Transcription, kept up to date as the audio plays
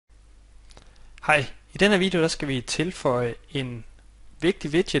Hej, i denne video der skal vi tilføje en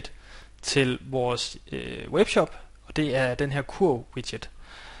vigtig widget til vores webshop, og det er den her kurv-widget.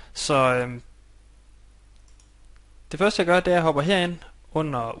 Så det første jeg gør, det er at jeg hopper herind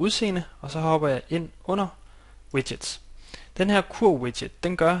under udseende, og så hopper jeg ind under widgets. Den her kurv-widget,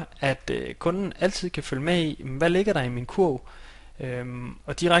 den gør, at kunden altid kan følge med i, hvad ligger der i min kurv,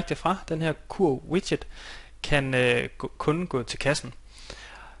 og direkte fra den her kurv-widget kan kunden gå til kassen.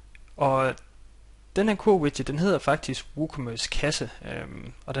 Og den her kurv-widget, den hedder faktisk WooCommerce kasse,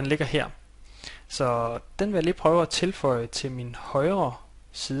 og den ligger her. Så den vil jeg lige prøve at tilføje til min højre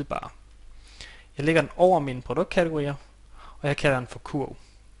sidebar. Jeg lægger den over mine produktkategorier, og jeg kalder den for kurv.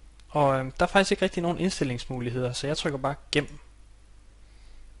 Og der er faktisk ikke rigtig nogen indstillingsmuligheder, så jeg trykker bare gem.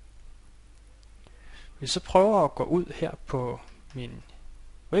 Hvis jeg så prøver at gå ud her på min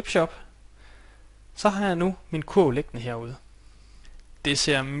webshop, så har jeg nu min kurv liggende herude. Det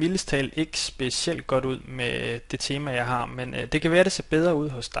ser mildest talt ikke specielt godt ud med det tema jeg har, men det kan være det ser bedre ud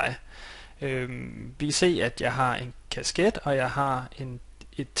hos dig. Vi kan se at jeg har en kasket, og jeg har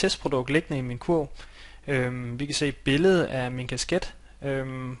et testprodukt liggende i min kurv. Vi kan se billedet af min kasket,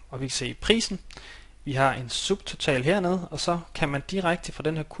 og vi kan se prisen. Vi har en subtotal hernede, og så kan man direkte fra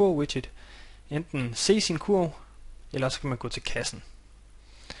den her kurv widget enten se sin kurv, eller så kan man gå til kassen.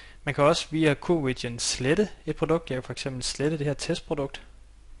 Man kan også via kurv-widgeten slette et produkt. Jeg kan for eksempel slette det her testprodukt.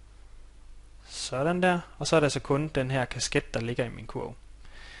 Sådan der. Og så er der altså kun den her kasket, der ligger i min kurv.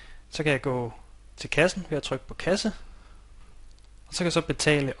 Så kan jeg gå til kassen ved at trykke på kasse. Og så kan jeg så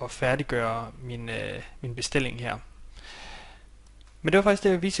betale og færdiggøre min bestilling her. Men det var faktisk det,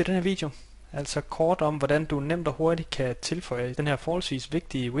 jeg viste i den her video. Altså kort om, hvordan du nemt og hurtigt kan tilføje den her forholdsvis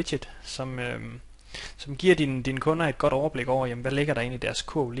vigtige widget, som giver dine kunder et godt overblik over, jamen, hvad ligger der inde i deres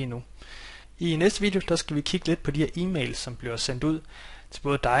kurv lige nu. I næste video, der skal vi kigge lidt på de her e-mails, som bliver sendt ud til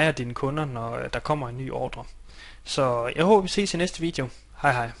både dig og dine kunder, når der kommer en ny ordre. Så jeg håber, vi ses i næste video.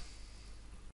 Hej hej.